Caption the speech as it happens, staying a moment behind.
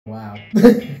Wow.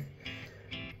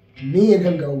 Me and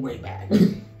him go way back.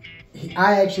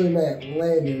 I actually met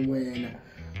Landon when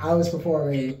I was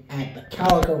performing at the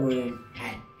Calico Room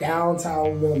at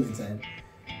downtown Wilmington.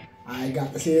 I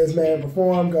got to see this man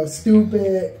perform, go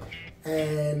stupid,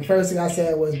 and the first thing I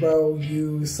said was, bro,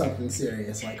 you something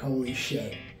serious, like holy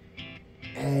shit.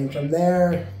 And from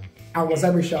there, almost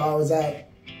every show I was at,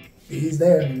 he's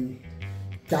there, and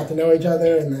got to know each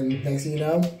other, and then next thing you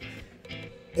know,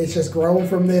 it's just grown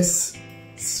from this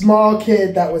small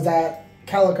kid that was at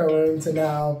Calico Room to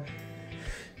now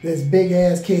this big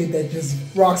ass kid that just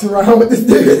rocks around with this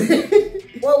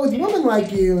dude. Well, with Women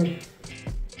Like You,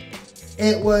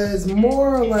 it was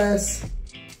more or less,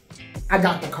 I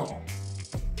got the call.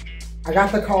 I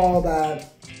got the call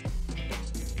that,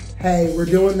 hey, we're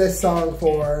doing this song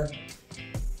for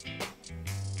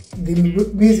the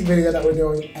music video that we're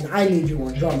doing, and I need you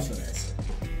on drums for this.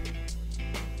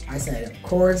 I said, of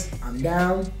course, I'm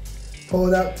down.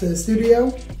 Pulled up to the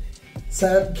studio,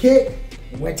 set up the kit,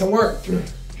 went to work,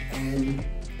 and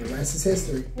the rest is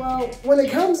history. Well, when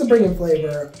it comes to bringing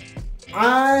flavor,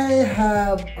 I've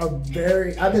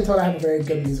been told I have a very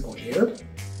good musical ear.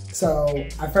 So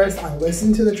at first I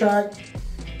listen to the track,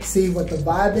 see what the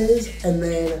vibe is, and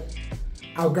then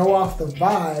I'll go off the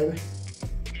vibe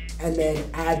and then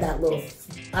add that little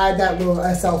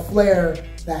SL flair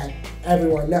that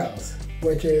everyone knows,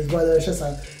 which is whether it's just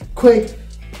a quick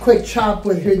chop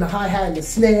with hitting the hi-hat and the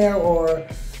snare, or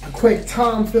a quick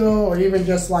tom fill, or even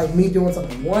just like me doing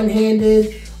something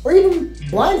one-handed, or even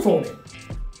blindfolded,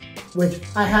 which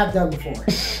I have done before.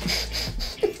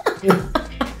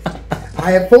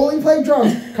 I have fully played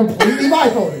drums, completely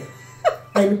blindfolded,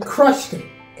 and crushed it,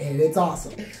 and it's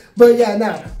awesome. But yeah,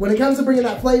 now, when it comes to bringing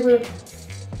that flavor,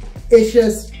 it's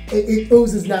just, it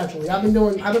oozes naturally. I've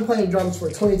been playing drums for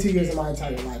 22 years of my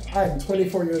entire life. I am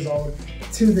 24 years old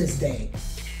to this day,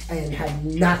 and have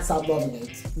not stopped loving it.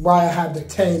 It's why I have the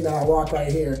chain that I rock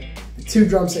right here, the 2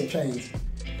 drumstick chains.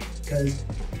 Because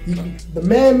the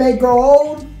man may grow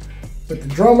old, but the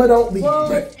drummer don't leave. Well,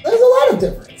 there's a lot of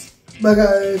difference.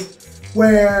 Because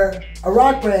where a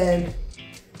rock band,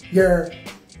 you're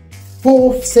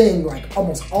full sing like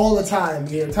almost all the time.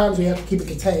 There are times where you have to keep it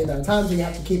contained. There are times where you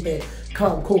have to keep it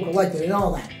calm, cool, collected, and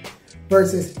all that.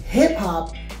 Versus hip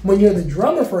hop, when you're the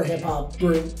drummer for a hip hop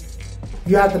group,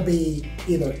 you have to be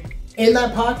either in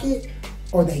that pocket,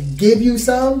 or they give you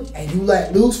some and you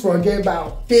let loose for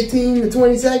about 15 to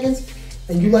 20 seconds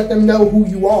and you let them know who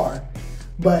you are.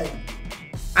 But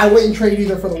I wouldn't trade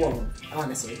either for the world,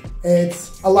 honestly.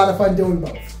 It's a lot of fun doing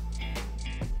both.